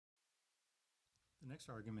Next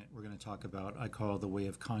argument we're going to talk about, I call the way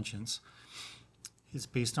of conscience. It's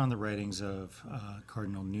based on the writings of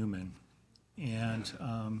Cardinal Newman. And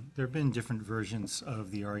there have been different versions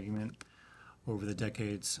of the argument over the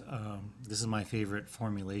decades. This is my favorite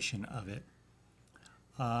formulation of it.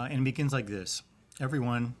 And it begins like this.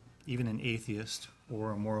 Everyone, even an atheist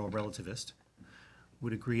or a moral relativist,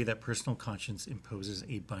 would agree that personal conscience imposes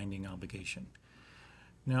a binding obligation.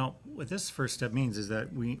 Now, what this first step means is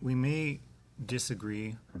that we may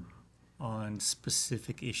disagree on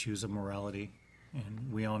specific issues of morality,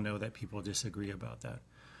 and we all know that people disagree about that.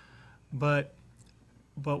 But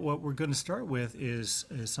what we're going to start with is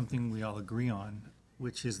something we all agree on,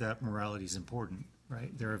 which is that morality is important,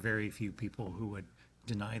 right? There are very few people who would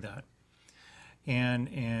deny that.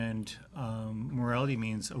 And morality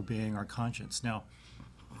means obeying our conscience. Now,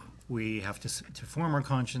 we have to form our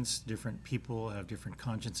conscience. Different people have different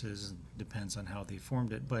consciences. It depends on how they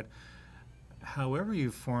formed it. But however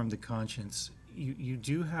you form the conscience, you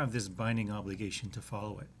do have this binding obligation to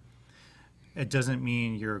follow it. It doesn't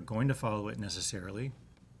mean you're going to follow it necessarily.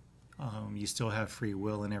 You still have free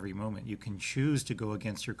will in every moment. You can choose to go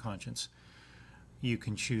against your conscience. You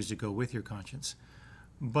can choose to go with your conscience.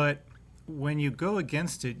 But when you go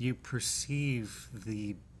against it, you perceive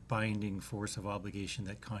the binding force of obligation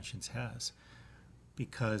that conscience has,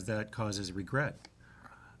 because that causes regret.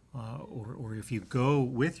 Or if you go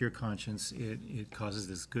with your conscience, it causes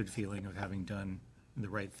this good feeling of having done the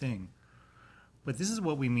right thing. But this is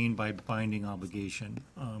what we mean by binding obligation.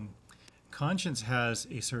 Conscience has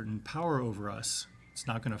a certain power over us. It's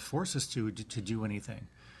not going to force us to do anything,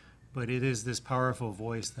 but it is this powerful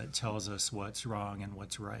voice that tells us what's wrong and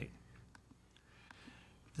what's right.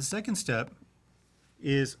 The second step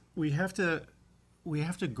is we have to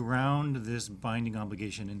ground this binding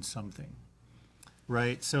obligation in something.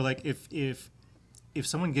 Right? So like if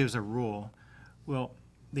someone gives a rule, well,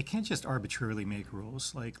 they can't just arbitrarily make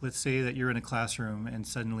rules. Like let's say that you're in a classroom and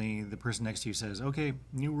suddenly the person next to you says, okay,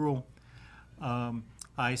 new rule.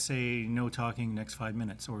 I say no talking next 5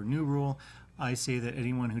 minutes. Or new rule, I say that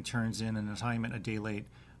anyone who turns in an assignment a day late,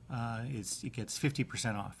 it gets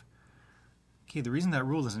 50% off. Okay, the reason that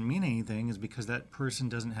rule doesn't mean anything is because that person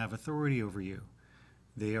doesn't have authority over you.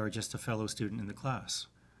 They are just a fellow student in the class.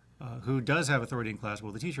 Who does have authority in class?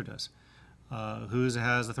 Well, the teacher does. Who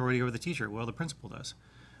has authority over the teacher? Well, the principal does.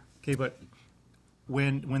 Okay, but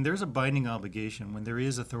when there's a binding obligation, when there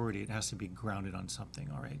is authority, it has to be grounded on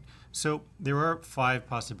something, all right? So there are 5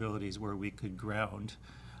 possibilities where we could ground,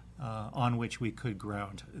 on which we could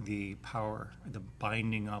ground the power, the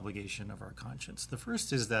binding obligation of our conscience. The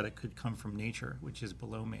first is that it could come from nature, which is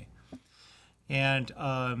below me. And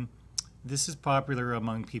this is popular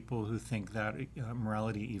among people who think that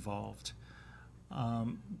morality evolved.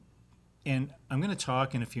 And I'm going to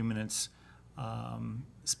talk in a few minutes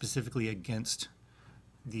specifically against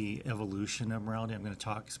the evolution of morality. I'm going to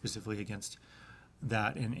talk specifically against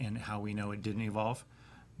that and how we know it didn't evolve.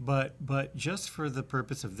 But just for the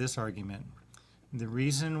purpose of this argument, the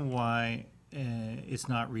reason why it's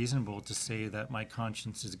not reasonable to say that my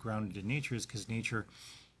conscience is grounded in nature is because nature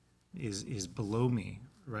is below me,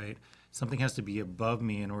 right? Something has to be above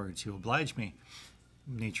me in order to oblige me.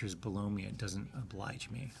 Nature is below me. It doesn't oblige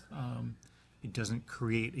me. It doesn't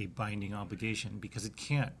create a binding obligation because it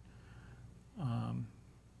can't.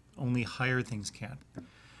 Only higher things can.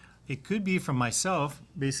 It could be from myself.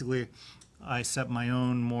 Basically, I set my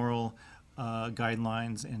own moral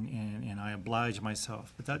guidelines and I oblige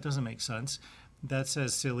myself. But that doesn't make sense. That's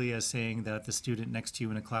as silly as saying that the student next to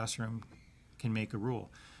you in a classroom can make a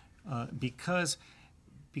rule. Because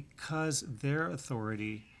their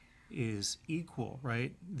authority is equal,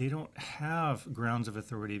 right? They don't have grounds of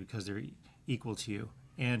authority because they're equal to you.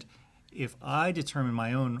 And if I determine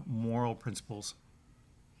my own moral principles,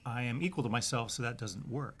 I am equal to myself, so that doesn't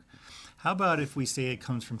work. How about if we say it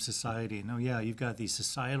comes from society? No, yeah, you've got these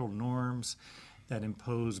societal norms that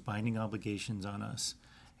impose binding obligations on us.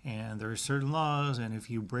 And there are certain laws, and if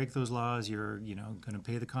you break those laws, you're going to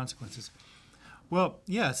pay the consequences. Well,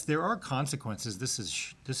 yes, there are consequences. This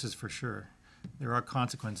is for sure. There are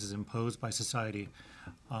consequences imposed by society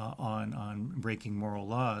on breaking moral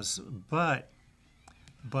laws, but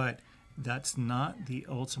that's not the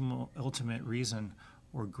ultimate reason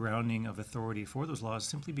or grounding of authority for those laws,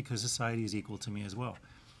 simply because society is equal to me as well.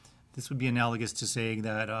 This would be analogous to saying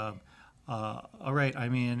that, all right,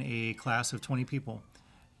 I'm in a class of 20 people,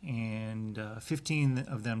 and 15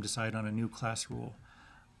 of them decide on a new class rule.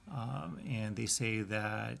 And they say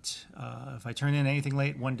that if I turn in anything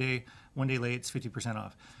late, one day late, it's 50%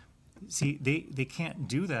 off. See, they can't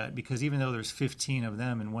do that because even though there's 15 of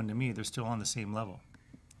them and 1 to me, they're still on the same level.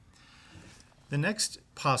 The next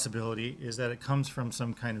possibility is that it comes from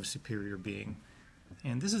some kind of superior being.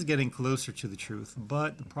 And this is getting closer to the truth,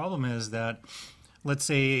 but the problem is that, let's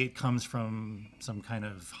say it comes from some kind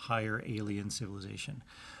of higher alien civilization,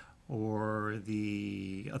 or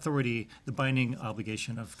the authority, the binding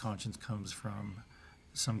obligation of conscience comes from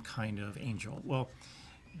some kind of angel. Well,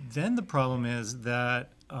 then the problem is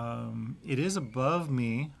that it is above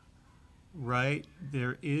me, right?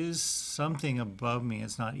 There is something above me.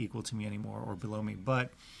 It's not equal to me anymore or below me,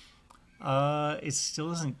 but it still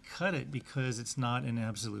doesn't cut it because it's not an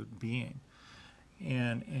absolute being.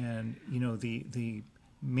 And you know, the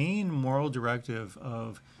main moral directive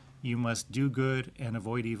of you must do good and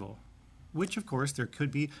avoid evil, which of course there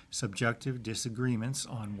could be subjective disagreements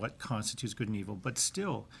on what constitutes good and evil, but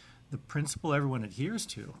still the principle everyone adheres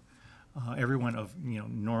to, everyone of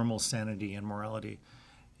normal sanity and morality,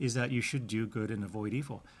 is that you should do good and avoid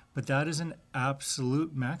evil. But that is an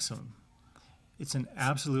absolute maxim. It's an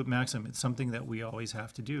absolute maxim. It's something that we always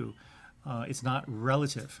have to do. It's not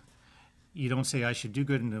relative. You don't say I should do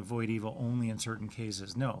good and avoid evil only in certain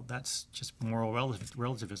cases. No, that's just moral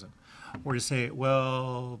relativism. Or to say,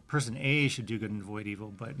 well, person A should do good and avoid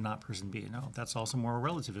evil, but not person B. No, that's also moral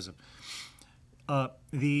relativism.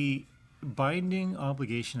 The binding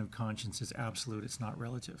obligation of conscience is absolute. It's not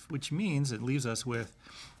relative, which means it leaves us with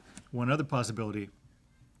one other possibility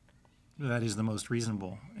that is the most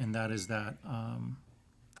reasonable, and that is that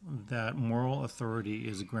that moral authority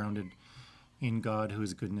is grounded in God, who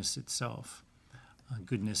is goodness itself,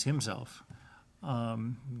 goodness himself.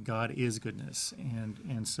 God is goodness,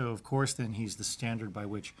 and so of course then he's the standard by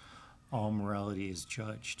which all morality is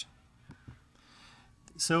judged.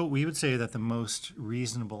 So we would say that the most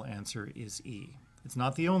reasonable answer is E. It's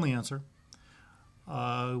not the only answer.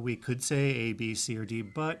 We could say A, B, C, or D,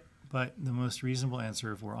 but the most reasonable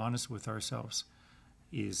answer, if we're honest with ourselves,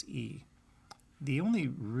 is E. The only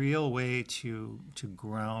real way to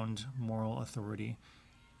ground moral authority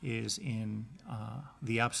is in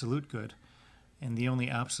the absolute good, and the only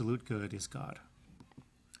absolute good is God.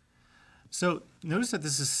 So notice that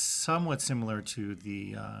this is somewhat similar to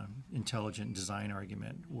the intelligent design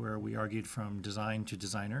argument, where we argued from design to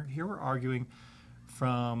designer. Here we're arguing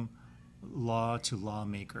from law to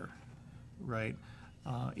lawmaker, right?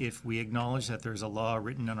 If we acknowledge that there's a law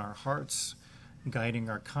written in our hearts, guiding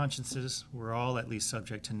our consciences, we're all at least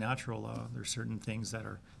subject to natural law. There are certain things that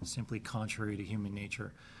are simply contrary to human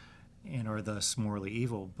nature and are thus morally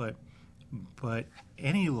evil. But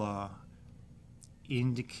any law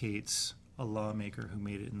indicates a lawmaker who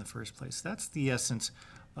made it in the first place. That's the essence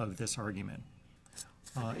of this argument.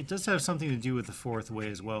 It does have something to do with the fourth way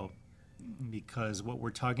as well, because what we're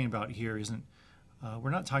talking about here isn't, we're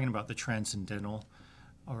not talking about the transcendental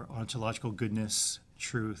or ontological goodness,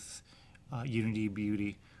 truth, unity,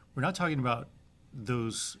 beauty. We're not talking about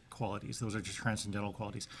those qualities. Those are just transcendental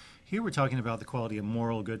qualities. Here we're talking about the quality of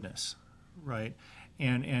moral goodness, right?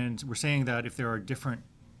 And we're saying that if there are different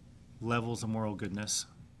levels of moral goodness,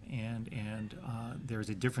 and there's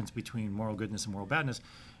a difference between moral goodness and moral badness,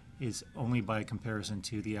 is only by comparison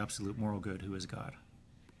to the absolute moral good, who is God.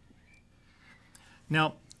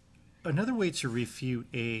 Now, another way to refute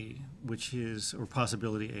A, which is, or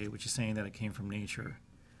possibility A, which is saying that it came from nature,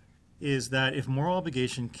 is that if moral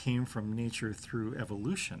obligation came from nature through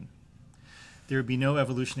evolution, there would be no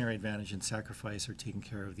evolutionary advantage in sacrifice or taking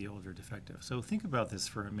care of the old or defective. So think about this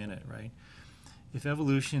for a minute, right? If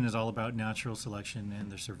evolution is all about natural selection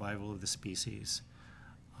and the survival of the species,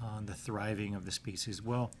 the thriving of the species,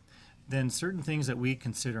 well, then certain things that we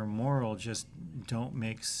consider moral just don't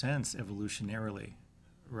make sense evolutionarily,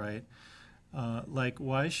 right? Like,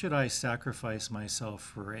 why should I sacrifice myself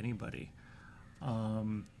for anybody?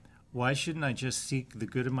 Why shouldn't I just seek the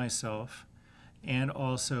good of myself and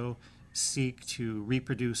also seek to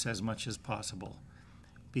reproduce as much as possible?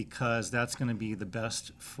 Because that's going to be the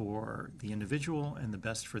best for the individual and the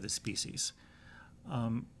best for the species.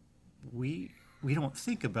 We don't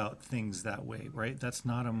think about things that way, right? That's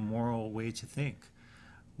not a moral way to think.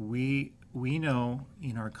 We know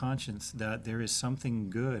in our conscience that there is something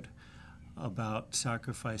good about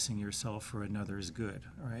sacrificing yourself for another's good,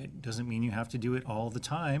 right? Doesn't mean you have to do it all the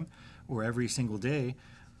time or every single day,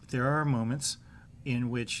 but there are moments in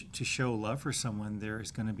which to show love for someone, there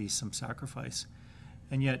is going to be some sacrifice.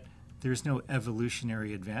 And yet, there's no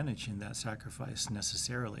evolutionary advantage in that sacrifice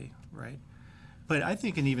necessarily, right? But I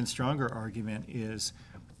think an even stronger argument is,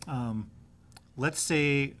 let's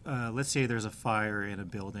say there's a fire in a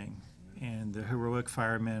building, and the heroic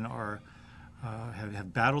firemen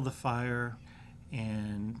have battled the fire,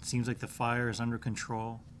 and it seems like the fire is under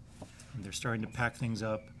control, and they're starting to pack things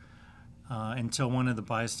up, until one of the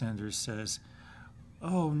bystanders says,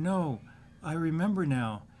 Oh no, I remember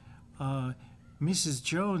now. Uh, Mrs.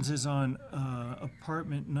 Jones is on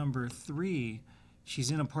apartment number 3. She's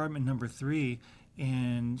in apartment number 3,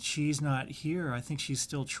 and she's not here. I think she's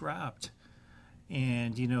still trapped.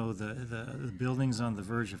 And you know the building's on the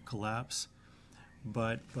verge of collapse.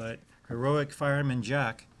 But heroic fireman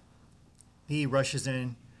Jack, he rushes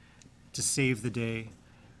in to save the day,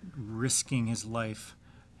 risking his life,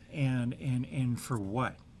 and for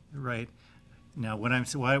what, right? Now,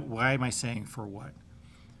 why am I saying for what?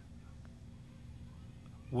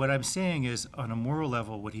 What I'm saying is, on a moral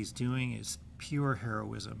level, what he's doing is pure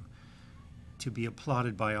heroism to be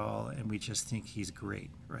applauded by all, and we just think he's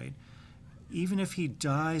great, right? Even if he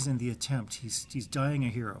dies in the attempt, he's dying a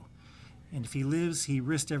hero. And if he lives, he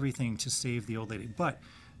risked everything to save the old lady. But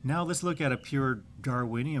now let's look at a pure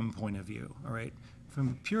Darwinian point of view, all right? From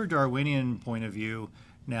a pure Darwinian point of view,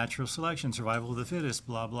 natural selection, survival of the fittest,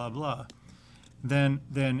 blah, blah, blah.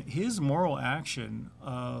 Then his moral action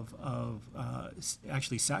of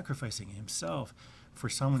actually sacrificing himself for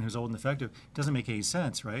someone who's old and effective doesn't make any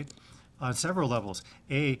sense, right? On several levels.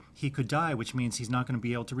 A, he could die, which means he's not going to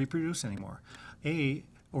be able to reproduce anymore.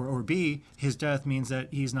 Or B, his death means that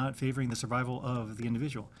he's not favoring the survival of the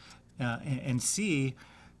individual. And C,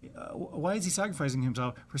 why is he sacrificing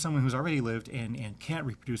himself for someone who's already lived and can't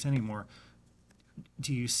reproduce anymore?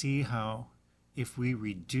 Do you see how if we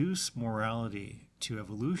reduce morality to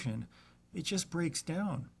evolution, it just breaks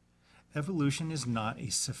down? Evolution is not a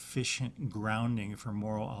sufficient grounding for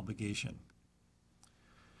moral obligation.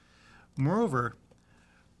 Moreover,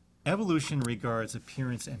 evolution regards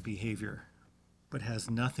appearance and behavior, but has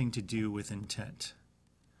nothing to do with intent.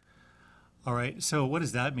 All right, so what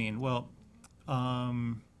does that mean? Well,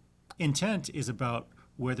 intent is about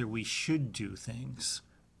whether we should do things,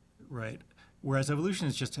 right? Whereas evolution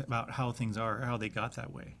is just about how things are, how they got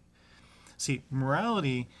that way. See,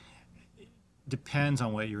 morality depends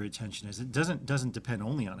on what your intention is. It doesn't depend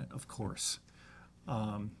only on it, of course.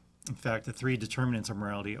 In fact, the 3 determinants of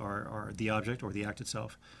morality are the object or the act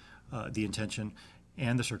itself, the intention,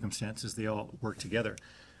 and the circumstances. They all work together,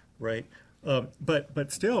 right?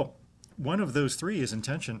 But still, one of those 3 is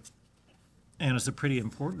intention, and it's a pretty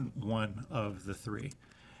important one of the 3.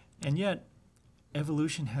 And yet,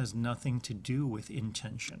 evolution has nothing to do with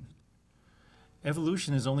intention.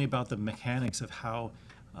 Evolution is only about the mechanics of how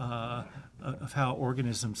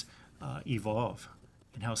organisms evolve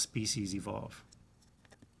and how species evolve.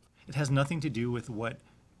 It has nothing to do with what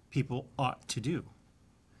people ought to do.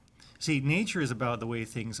 See, nature is about the way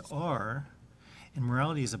things are, and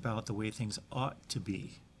morality is about the way things ought to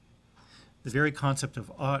be. The very concept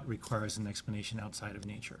of ought requires an explanation outside of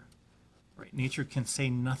nature. Right? Nature can say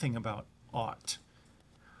nothing about ought,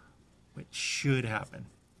 what should happen.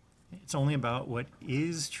 It's only about what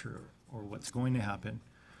is true or what's going to happen.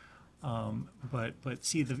 But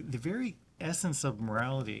see, the very essence of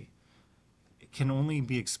morality can only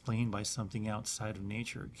be explained by something outside of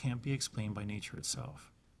nature. It can't be explained by nature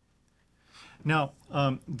itself. Now,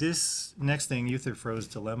 this next thing, Euthyphro's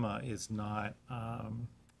dilemma, is not.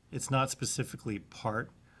 It's not specifically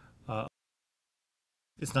part.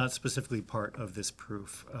 It's not specifically part of this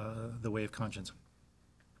proof, the way of conscience.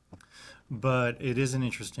 But it is an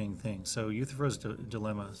interesting thing. So Euthyphro's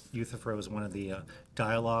dilemma. Euthyphro is one of the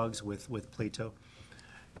dialogues with Plato,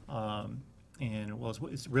 and well,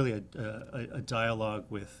 it's really a dialogue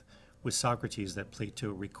with Socrates that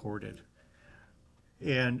Plato recorded.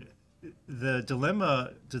 And the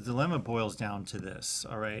dilemma boils down to this.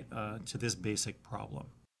 All right, to this basic problem: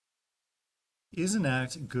 is an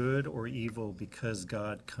act good or evil because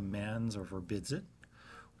God commands or forbids it?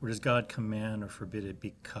 Or does God command or forbid it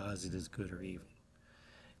because it is good or evil?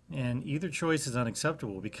 And either choice is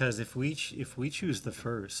unacceptable, because if we choose the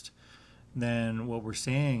first, then what we're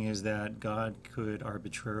saying is that God could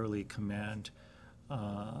arbitrarily command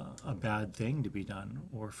a bad thing to be done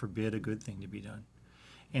or forbid a good thing to be done.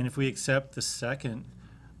 And if we accept the second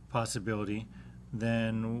possibility,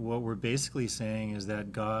 then what we're basically saying is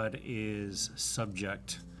that God is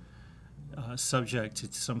subject to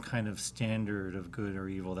some kind of standard of good or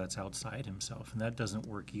evil that's outside himself, and that doesn't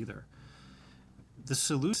work either. The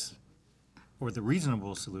solution, or the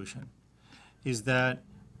reasonable solution, is that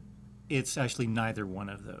it's actually neither one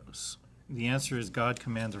of those. The answer is God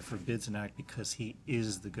commands or forbids an act because he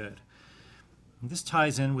is the good. And this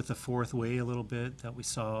ties in with the fourth way a little bit that we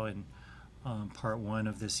saw in part 1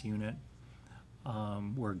 of this unit,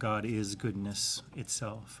 where God is goodness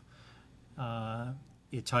itself.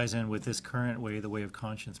 It ties in with this current way, the way of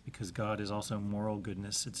conscience, because God is also moral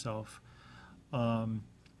goodness itself.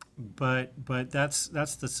 But that's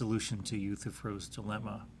the solution to Euthyphro's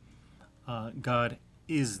dilemma. God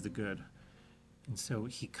is the good. And so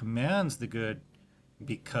he commands the good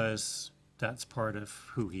because that's part of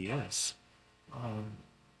who he is.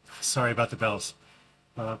 Sorry about the bells.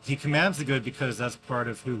 He commands the good because that's part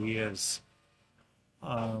of who he is.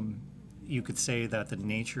 You could say that the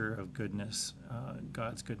nature of goodness,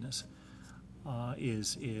 God's goodness,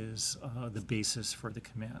 is the basis for the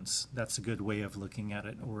commands. That's a good way of looking at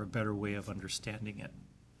it, or a better way of understanding it.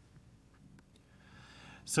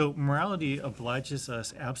 So morality obliges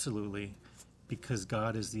us absolutely because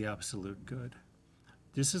God is the absolute good.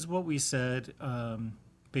 This is what we said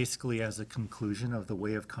basically as a conclusion of the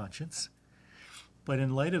way of conscience. But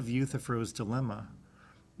in light of Euthyphro's dilemma,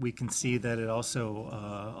 we can see that it also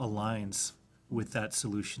aligns with that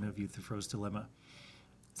solution of Euthyphro's dilemma.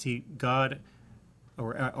 See, God,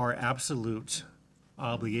 or our absolute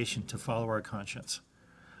obligation to follow our conscience.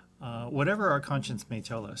 Whatever our conscience may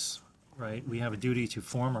tell us, right? We have a duty to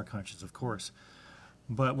form our conscience, of course.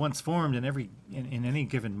 But once formed in any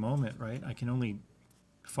given moment, right, I can only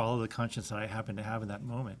follow the conscience that I happen to have in that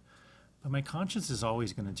moment. But my conscience is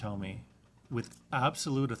always going to tell me, with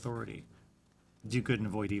absolute authority, do good and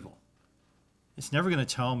avoid evil. It's never going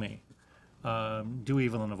to tell me, do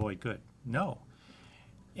evil and avoid good. No.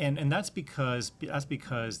 And that's because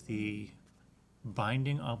the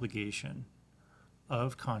binding obligation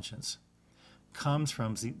of conscience comes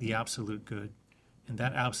from the absolute good, and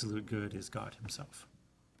that absolute good is God himself.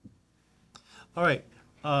 All right,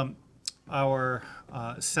 our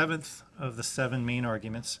seventh of the 7 main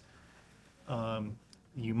arguments.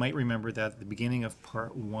 You might remember that at the beginning of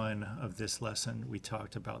part 1 of this lesson, we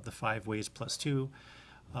talked about the 5 ways plus 2,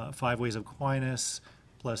 5 ways of Aquinas,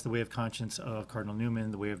 plus the way of conscience of Cardinal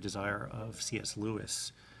Newman, the way of desire of C.S.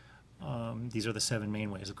 Lewis. These are the 7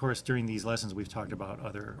 main ways. Of course, during these lessons, we've talked about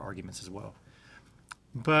other arguments as well.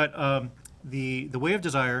 But the way of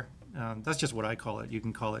desire, that's just what I call it. You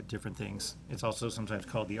can call it different things. It's also sometimes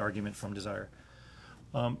called the argument from desire.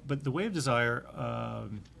 But the way of desire,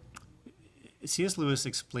 C.S. Lewis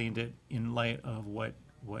explained it in light of what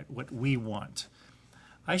we want.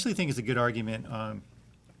 I actually think it's a good argument.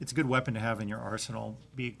 It's a good weapon to have in your arsenal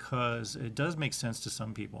because it does make sense to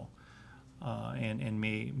some people and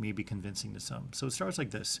may be convincing to some. So it starts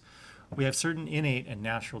like this. We have certain innate and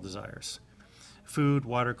natural desires. Food,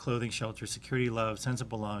 water, clothing, shelter, security, love, sense of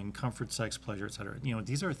belonging, comfort, sex, pleasure, etc.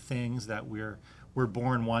 These are things that we're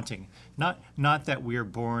born wanting. Not that we're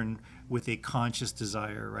born with a conscious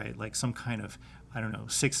desire, right? Like some kind of,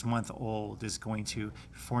 6-month-old is going to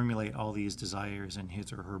formulate all these desires in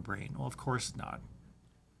his or her brain. Well, of course not.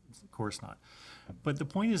 Of course not. But the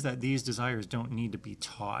point is that these desires don't need to be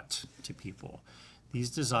taught to people. These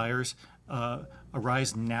desires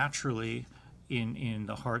arise naturally in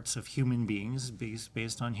the hearts of human beings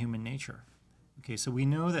based on human nature. Okay, so we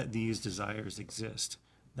know that these desires exist.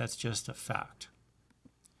 That's just a fact.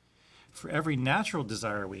 For every natural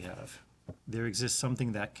desire we have, there exists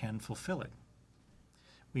something that can fulfill it.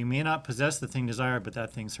 We may not possess the thing desired, but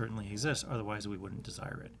that thing certainly exists. Otherwise, we wouldn't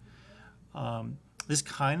desire it. This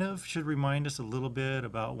kind of should remind us a little bit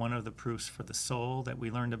about one of the proofs for the soul that we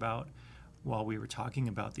learned about while we were talking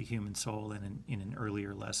about the human soul in an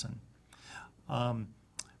earlier lesson.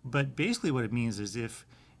 But basically what it means is if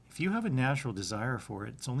you have a natural desire for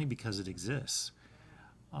it, it's only because it exists.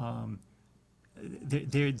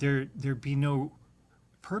 There'd be no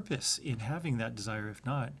purpose in having that desire if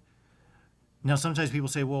not. Now, sometimes people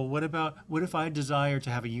say, well, what if I desire to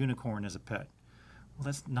have a unicorn as a pet? Well,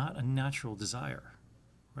 that's not a natural desire,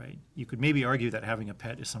 right? You could maybe argue that having a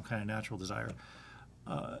pet is some kind of natural desire.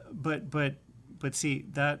 But see,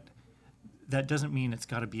 that doesn't mean it's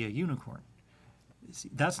got to be a unicorn. See,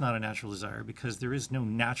 that's not a natural desire because there is no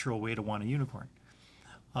natural way to want a unicorn.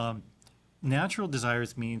 Natural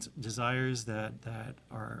desires means desires that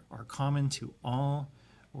are common to all,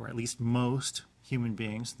 or at least most, human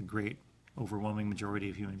beings, the great overwhelming majority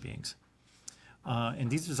of human beings. And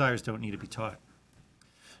these desires don't need to be taught.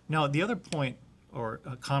 Now, the other point or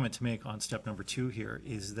a comment to make on step number 2 here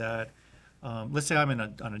is that let's say I'm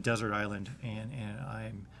on a desert island and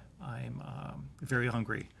I'm very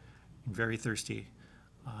hungry and very thirsty.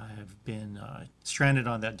 I've been stranded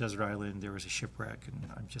on that desert island. There was a shipwreck, and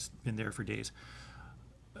I've just been there for days.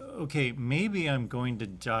 Okay, maybe I'm going to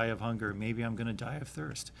die of hunger. Maybe I'm going to die of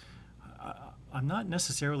thirst. I'm not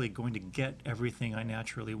necessarily going to get everything I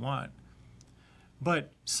naturally want.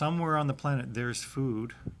 But somewhere on the planet there's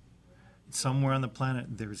food. Somewhere on the planet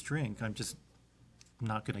there's drink. I'm just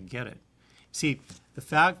not going to get it. See, the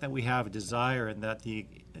fact that we have a desire and that the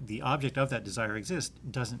object of that desire exists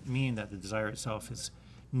doesn't mean that the desire itself is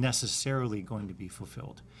necessarily going to be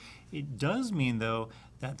fulfilled. It does mean, though,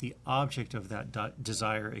 that the object of that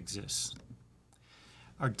desire exists.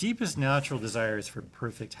 Our deepest natural desire is for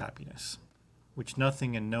perfect happiness, which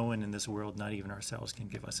nothing and no one in this world, not even ourselves, can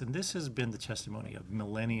give us. And this has been the testimony of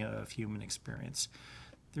millennia of human experience.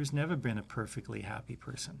 There's never been a perfectly happy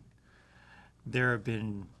person. There have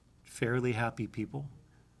been fairly happy people,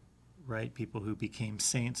 right? People who became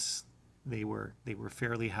saints. They were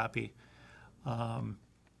fairly happy.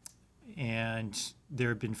 And there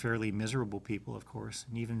have been fairly miserable people, of course,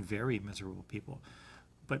 and even very miserable people.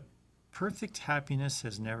 But perfect happiness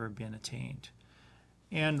has never been attained.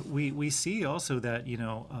 And we see also that,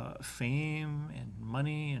 fame and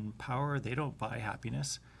money and power, they don't buy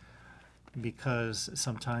happiness, because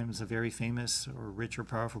sometimes a very famous or rich or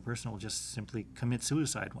powerful person will just simply commit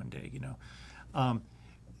suicide one day,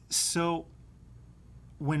 So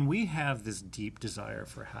when we have this deep desire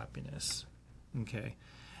for happiness, okay,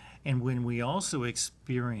 and when we also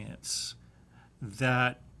experience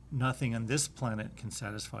that nothing on this planet can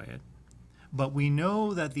satisfy it, but we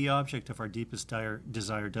know that the object of our deepest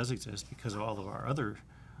desire does exist because all of our other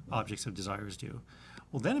objects of desires do,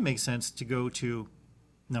 well, then it makes sense to go to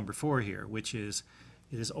number 4 here, which is,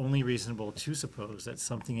 it is only reasonable to suppose that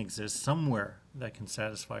something exists somewhere that can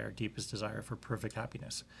satisfy our deepest desire for perfect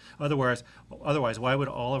happiness. Otherwise, why would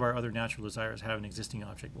all of our other natural desires have an existing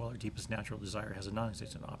object while our deepest natural desire has a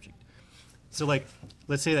non-existent object? So, like,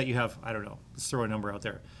 let's say that you have, I don't know, let's throw a number out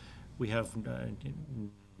there. We have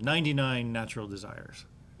 99 natural desires,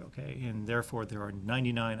 okay? And therefore, there are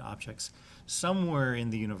 99 objects somewhere in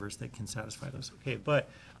the universe that can satisfy those. Okay, but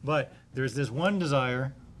there's this one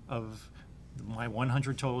desire of my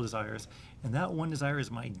 100 total desires, and that one desire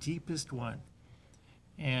is my deepest one.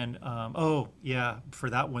 And, for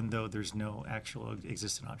that one, though, there's no actual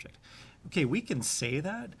existent object. Okay, we can say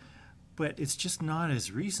that, but it's just not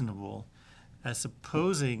as reasonable as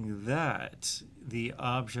supposing that the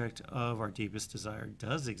object of our deepest desire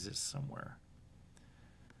does exist somewhere.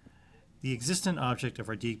 The existent object of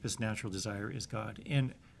our deepest natural desire is God.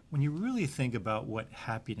 And when you really think about what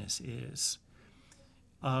happiness is,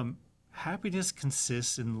 happiness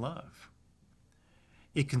consists in love.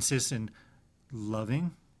 It consists in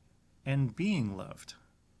loving and being loved.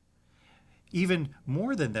 Even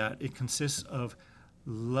more than that, it consists of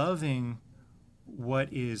loving what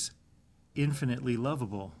is infinitely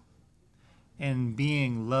lovable and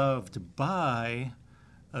being loved by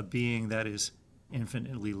a being that is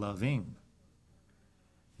infinitely loving.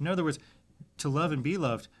 In other words, to love and be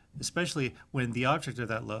loved, especially when the object of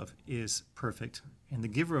that love is perfect and the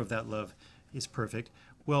giver of that love is perfect,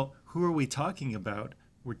 well, who are we talking about?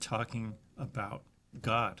 We're talking about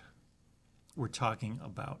God. We're talking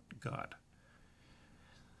about God.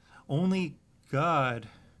 Only God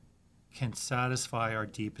can satisfy our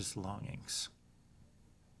deepest longings.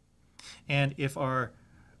 And if our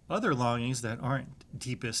other longings that aren't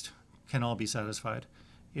deepest can all be satisfied,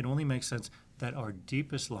 it only makes sense that our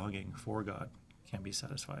deepest longing for God can be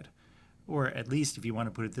satisfied. Or at least, if you want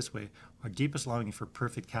to put it this way, our deepest longing for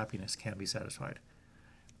perfect happiness can be satisfied.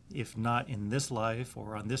 If not in this life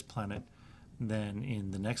or on this planet, then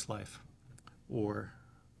in the next life or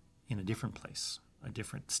in a different place, a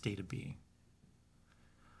different state of being.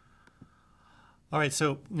 All right,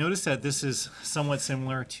 so notice that this is somewhat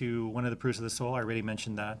similar to one of the proofs of the soul. I already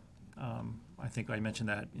mentioned that. I think I mentioned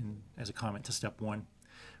that as a comment to step 1.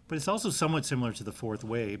 But it's also somewhat similar to the 4th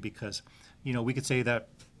way because, we could say that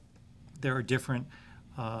there are different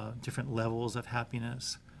levels of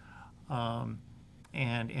happiness. And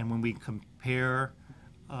when we compare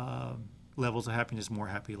levels of happiness, more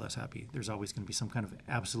happy, less happy, there's always going to be some kind of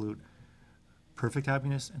absolute perfect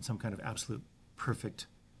happiness and some kind of absolute perfect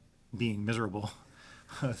being miserable,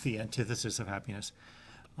 the antithesis of happiness.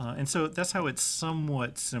 And so that's how it's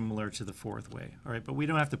somewhat similar to the 4th way. All right, but we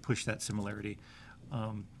don't have to push that similarity.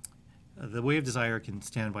 The way of desire can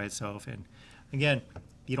stand by itself. And again,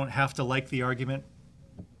 you don't have to like the argument,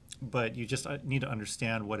 but you just need to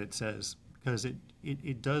understand what it says because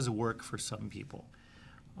it does work for some people.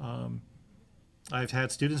 I've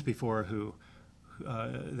had students before who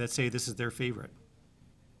that say this is their favorite.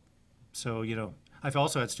 So, I've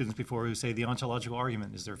also had students before who say the ontological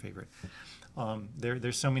argument is their favorite.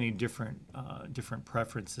 There's so many different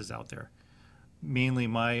preferences out there. Mainly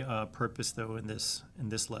my purpose, though, in this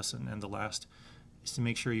lesson and the last, is to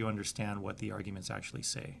make sure you understand what the arguments actually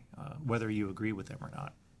say, whether you agree with them or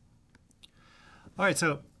not. All right,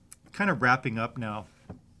 so kind of wrapping up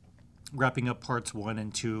parts 1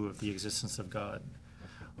 and 2 of the existence of God.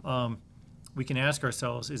 We can ask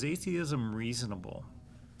ourselves, is atheism reasonable?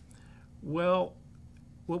 Well,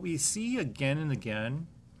 what we see again and again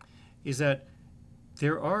is that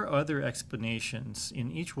there are other explanations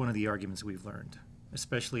in each one of the arguments we've learned,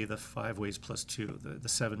 especially the 5 ways plus 2, the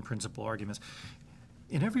 7 principal arguments.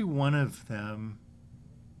 In every one of them,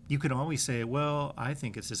 you can always say, well, I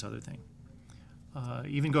think it's this other thing.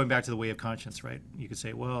 Even going back to the way of conscience, right? You could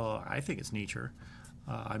say, well, I think it's nature.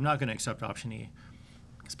 I'm not going to accept option E.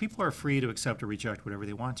 Because people are free to accept or reject whatever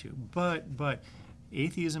they want to. But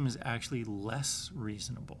atheism is actually less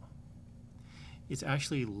reasonable. It's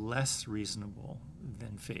actually less reasonable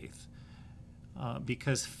than faith.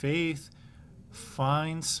 Because faith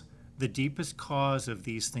finds the deepest cause of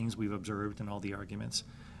these things we've observed in all the arguments.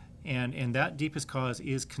 And that deepest cause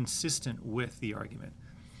is consistent with the argument.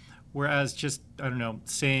 Whereas just, I don't know,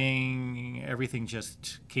 saying everything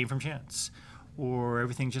just came from chance, or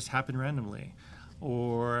everything just happened randomly,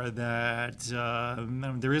 or that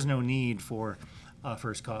there is no need for a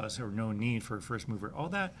first cause or no need for a first mover, all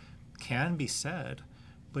that can be said,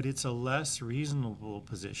 but it's a less reasonable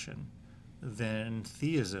position than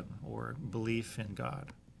theism or belief in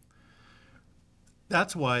God.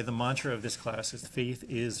 That's why the mantra of this class is faith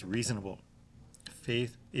is reasonable.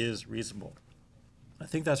 Faith is reasonable. I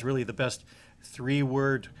think that's really the best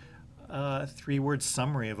three-word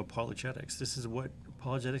summary of apologetics. This is what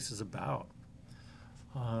apologetics is about.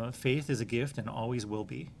 Faith is a gift and always will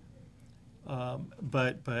be.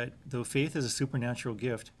 But though faith is a supernatural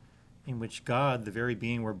gift in which God, the very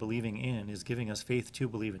being we're believing in, is giving us faith to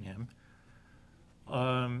believe in him,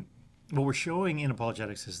 what we're showing in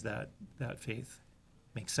apologetics is that faith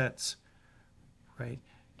makes sense, right?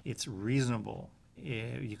 It's reasonable.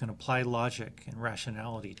 You can apply logic and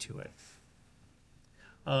rationality to it.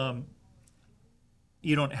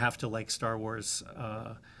 You don't have to like Star Wars,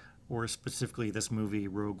 or specifically this movie,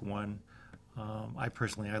 Rogue One. I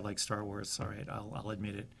like Star Wars. All right, I'll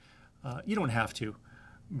admit it. You don't have to,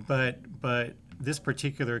 but this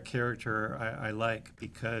particular character I like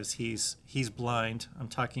because he's blind. I'm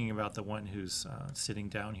talking about the one who's sitting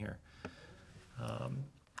down here.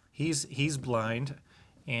 He's blind.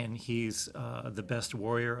 And he's the best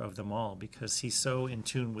warrior of them all because he's so in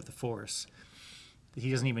tune with the Force that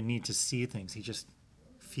he doesn't even need to see things. He just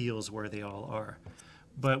feels where they all are.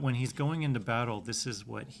 But when he's going into battle, this is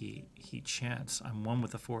what he chants. I'm one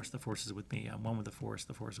with the Force is with me. I'm one with the Force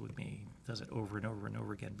is with me. He does it over and over and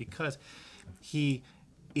over again because he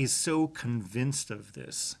is so convinced of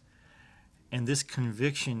this. And this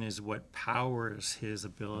conviction is what powers his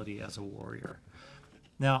ability as a warrior.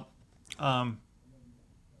 Now,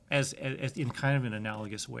 as in kind of an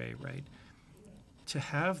analogous way, right? To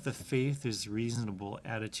have the faith is reasonable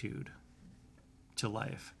attitude to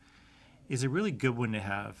life is a really good one to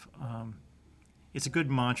have. It's a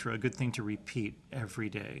good mantra, a good thing to repeat every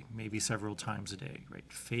day, maybe several times a day, right?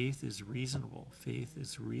 Faith is reasonable. Faith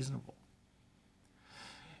is reasonable.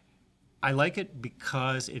 I like it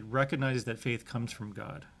because it recognizes that faith comes from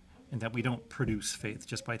God and that we don't produce faith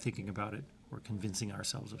just by thinking about it or convincing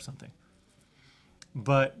ourselves of something.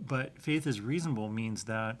 But faith is reasonable means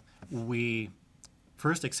that we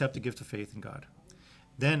first accept the gift of faith in God.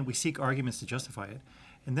 Then we seek arguments to justify it.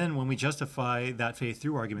 And then when we justify that faith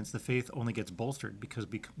through arguments, the faith only gets bolstered because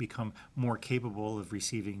we become more capable of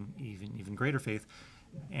receiving even greater faith.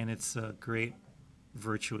 And it's a great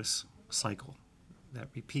virtuous cycle that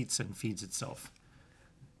repeats and feeds itself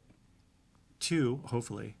to,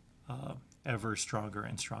 hopefully, ever stronger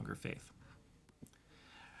and stronger faith.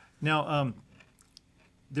 Now,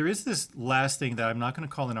 there is this last thing that I'm not going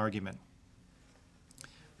to call an argument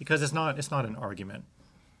because it's not an argument.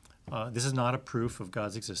 This is not a proof of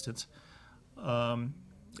God's existence.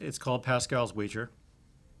 It's called Pascal's wager,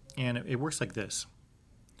 and it works like this.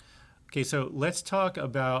 Okay, so let's talk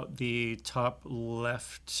about the top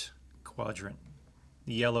left quadrant,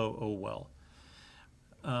 the yellow oh well.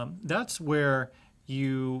 That's where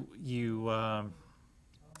you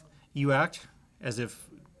act as if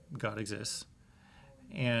God exists,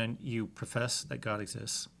 and you profess that God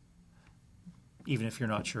exists, even if you're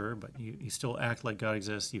not sure, but you still act like God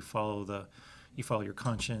exists. You follow your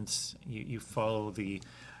conscience. You follow the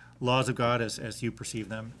laws of God as you perceive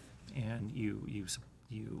them, and you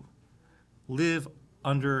live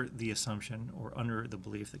under the assumption or under the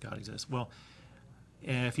belief that God exists. Well,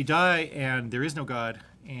 if you die and there is no God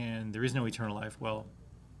and there is no eternal life, well,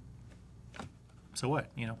 so what?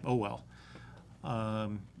 Oh well.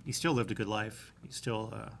 You still lived a good life. You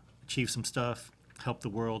still achieved some stuff, helped the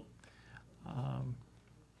world,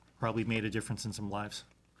 probably made a difference in some lives.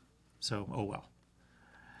 So, oh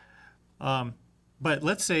well. But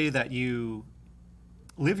let's say that you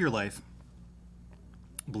live your life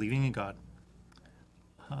believing in God,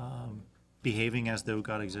 behaving as though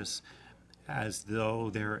God exists, as though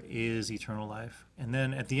there is eternal life. And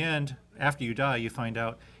then at the end, after you die, you find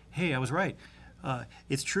out, hey, I was right.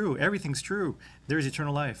 It's true. Everything's true. There is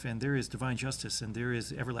eternal life, and there is divine justice, and there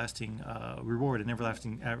is everlasting reward and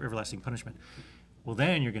everlasting punishment. Well,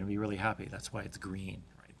 then you're going to be really happy. That's why it's green,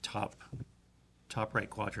 right? Top right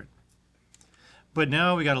quadrant. But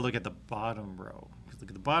now we got to look at the bottom row. Look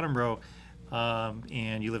at the bottom row,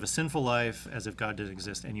 and you live a sinful life as if God didn't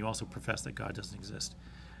exist, and you also profess that God doesn't exist.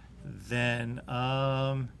 Then,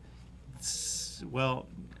 well,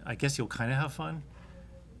 I guess you'll kind of have fun.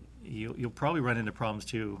 You'll probably run into problems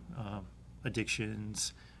too,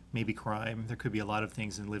 addictions, maybe crime. There could be a lot of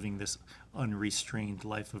things in living this unrestrained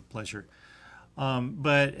life of pleasure.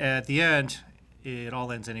 But at the end, it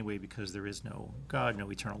all ends anyway because there is no God,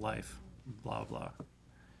 no eternal life, blah, blah.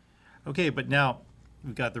 Okay, but now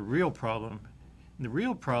we've got the real problem. And the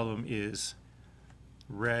real problem is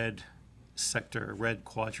red sector, red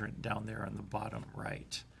quadrant down there on the bottom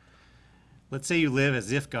right. Let's say you live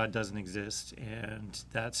as if God doesn't exist, and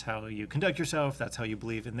that's how you conduct yourself, that's how you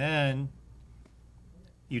believe, and then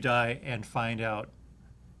you die and find out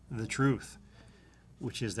the truth,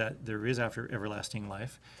 which is that there is everlasting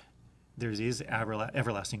life, there is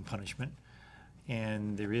everlasting punishment,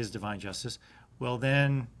 and there is divine justice. Well,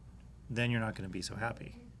 then you're not going to be so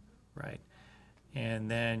happy, right?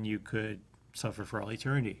 And then you could suffer for all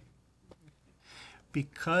eternity.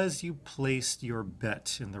 Because you placed your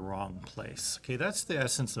bet in the wrong place. Okay, that's the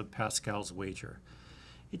essence of Pascal's wager.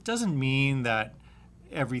 It doesn't mean that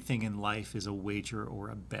everything in life is a wager or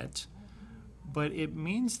a bet, but it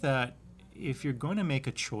means that if you're going to make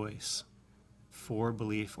a choice for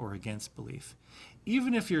belief or against belief,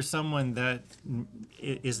 even if you're someone that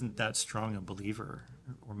isn't that strong a believer,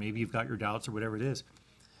 or maybe you've got your doubts or whatever it is,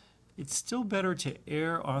 it's still better to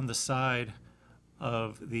err on the side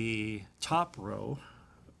of the top row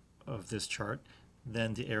of this chart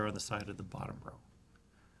than to err on the side of the bottom row.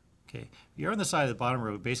 Okay, if you're on the side of the bottom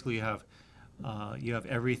row, basically you have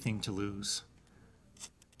everything to lose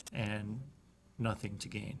and nothing to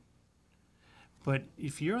gain. But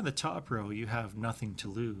if you're on the top row, you have nothing to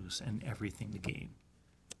lose and everything to gain.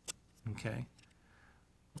 Okay,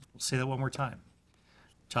 we'll say that one more time.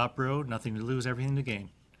 Top row, nothing to lose, everything to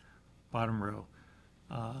gain. Bottom row,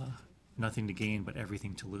 nothing to gain, but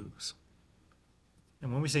everything to lose.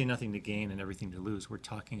 And when we say nothing to gain and everything to lose, we're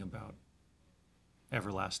talking about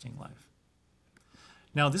everlasting life.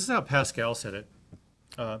 Now, this is how Pascal said it.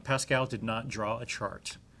 Pascal did not draw a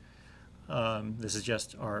chart. This is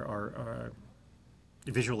just our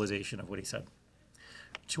visualization of what he said.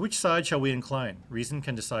 To which side shall we incline? Reason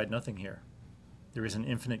can decide nothing here. There is an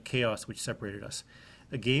infinite chaos which separated us.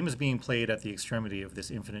 A game is being played at the extremity of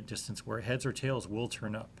this infinite distance where heads or tails will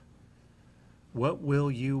turn up. What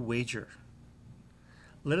will you wager?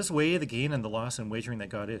 Let us weigh the gain and the loss in wagering that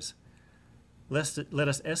God is. Let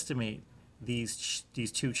us estimate these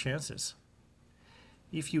two chances.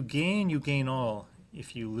 If you gain, you gain all.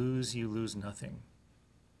 If you lose nothing.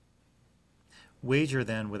 Wager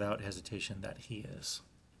then without hesitation that he is.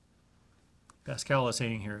 Pascal is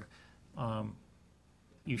saying here,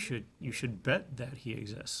 you should bet that he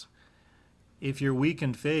exists. If you're weak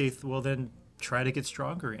in faith, well then try to get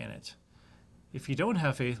stronger in it. If you don't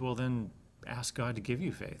have faith, well then ask God to give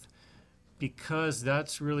you faith, because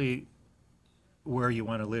that's really where you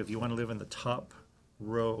want to live. You want to live in the top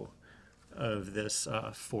row of this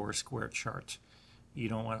four square chart. You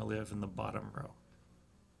don't want to live in the bottom row.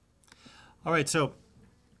 All right, so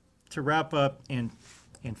to wrap up and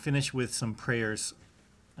finish with some prayers,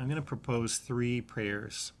 I'm going to propose 3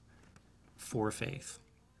 prayers for faith.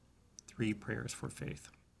 3 prayers for faith.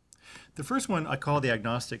 The first one I call the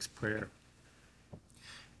agnostic's prayer.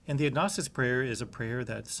 And the agnostic's prayer is a prayer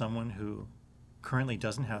that someone who currently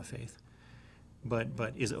doesn't have faith, but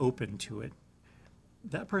is open to it,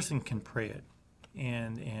 that person can pray it.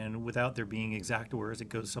 And without there being exact words, it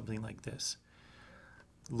goes something like this.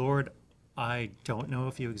 Lord, I don't know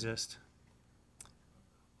if you exist.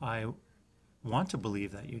 I want to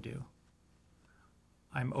believe that you do.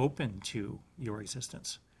 I'm open to your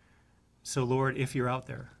existence. So Lord, if you're out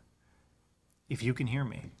there, if you can hear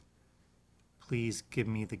me, please give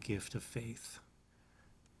me the gift of faith.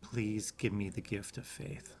 Please give me the gift of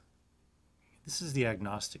faith. This is the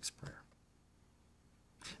agnostic's prayer.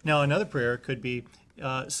 Now, another prayer could be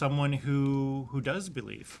someone who does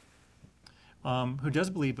believe,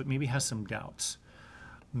 but maybe has some doubts.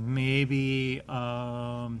 Maybe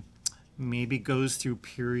goes through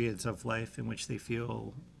periods of life in which they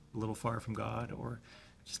feel a little far from God, or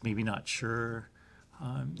just maybe not sure.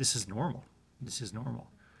 This is normal. This is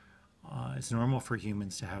normal. It's normal for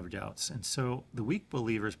humans to have doubts. And so the weak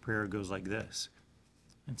believer's prayer goes like this.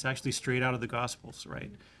 It's actually straight out of the Gospels,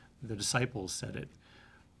 right? The disciples said it.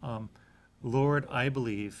 Lord, I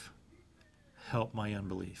believe, help my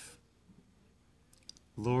unbelief.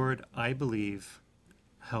 Lord, I believe,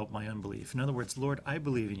 help my unbelief. In other words, Lord, I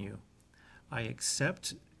believe in you. I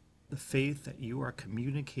accept the faith that you are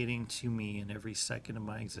communicating to me in every second of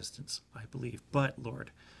my existence. I believe. But,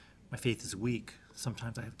 Lord, my faith is weak.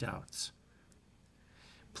 Sometimes I have doubts.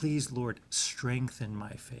 Please, Lord, strengthen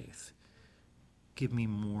my faith. Give me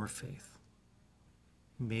more faith.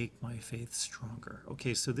 Make my faith stronger.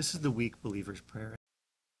 Okay, so this is the weak believer's prayer.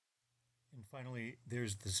 And finally,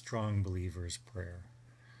 there's the strong believer's prayer.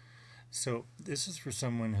 So this is for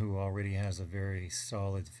someone who already has a very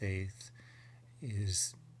solid faith,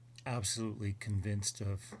 is absolutely convinced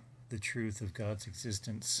of the truth of God's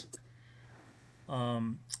existence.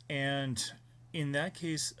 And in that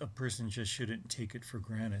case, a person just shouldn't take it for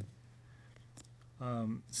granted.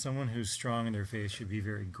 Someone who's strong in their faith should be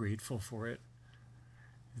very grateful for it.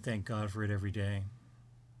 Thank God for it every day.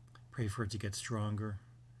 Pray for it to get stronger.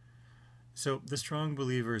 So the strong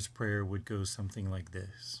believer's prayer would go something like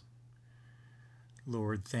this.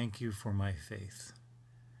 Lord, thank you for my faith.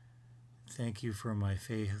 Thank you for my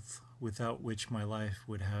faith, without which my life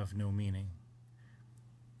would have no meaning.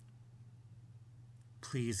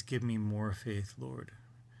 Please give me more faith, Lord.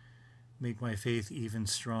 Make my faith even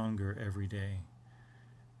stronger every day.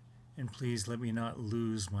 And please let me not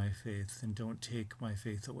lose my faith, and don't take my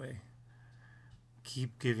faith away.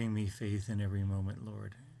 Keep giving me faith in every moment,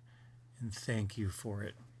 Lord, and thank you for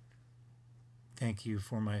it. Thank you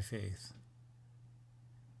for my faith.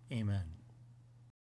 Amen.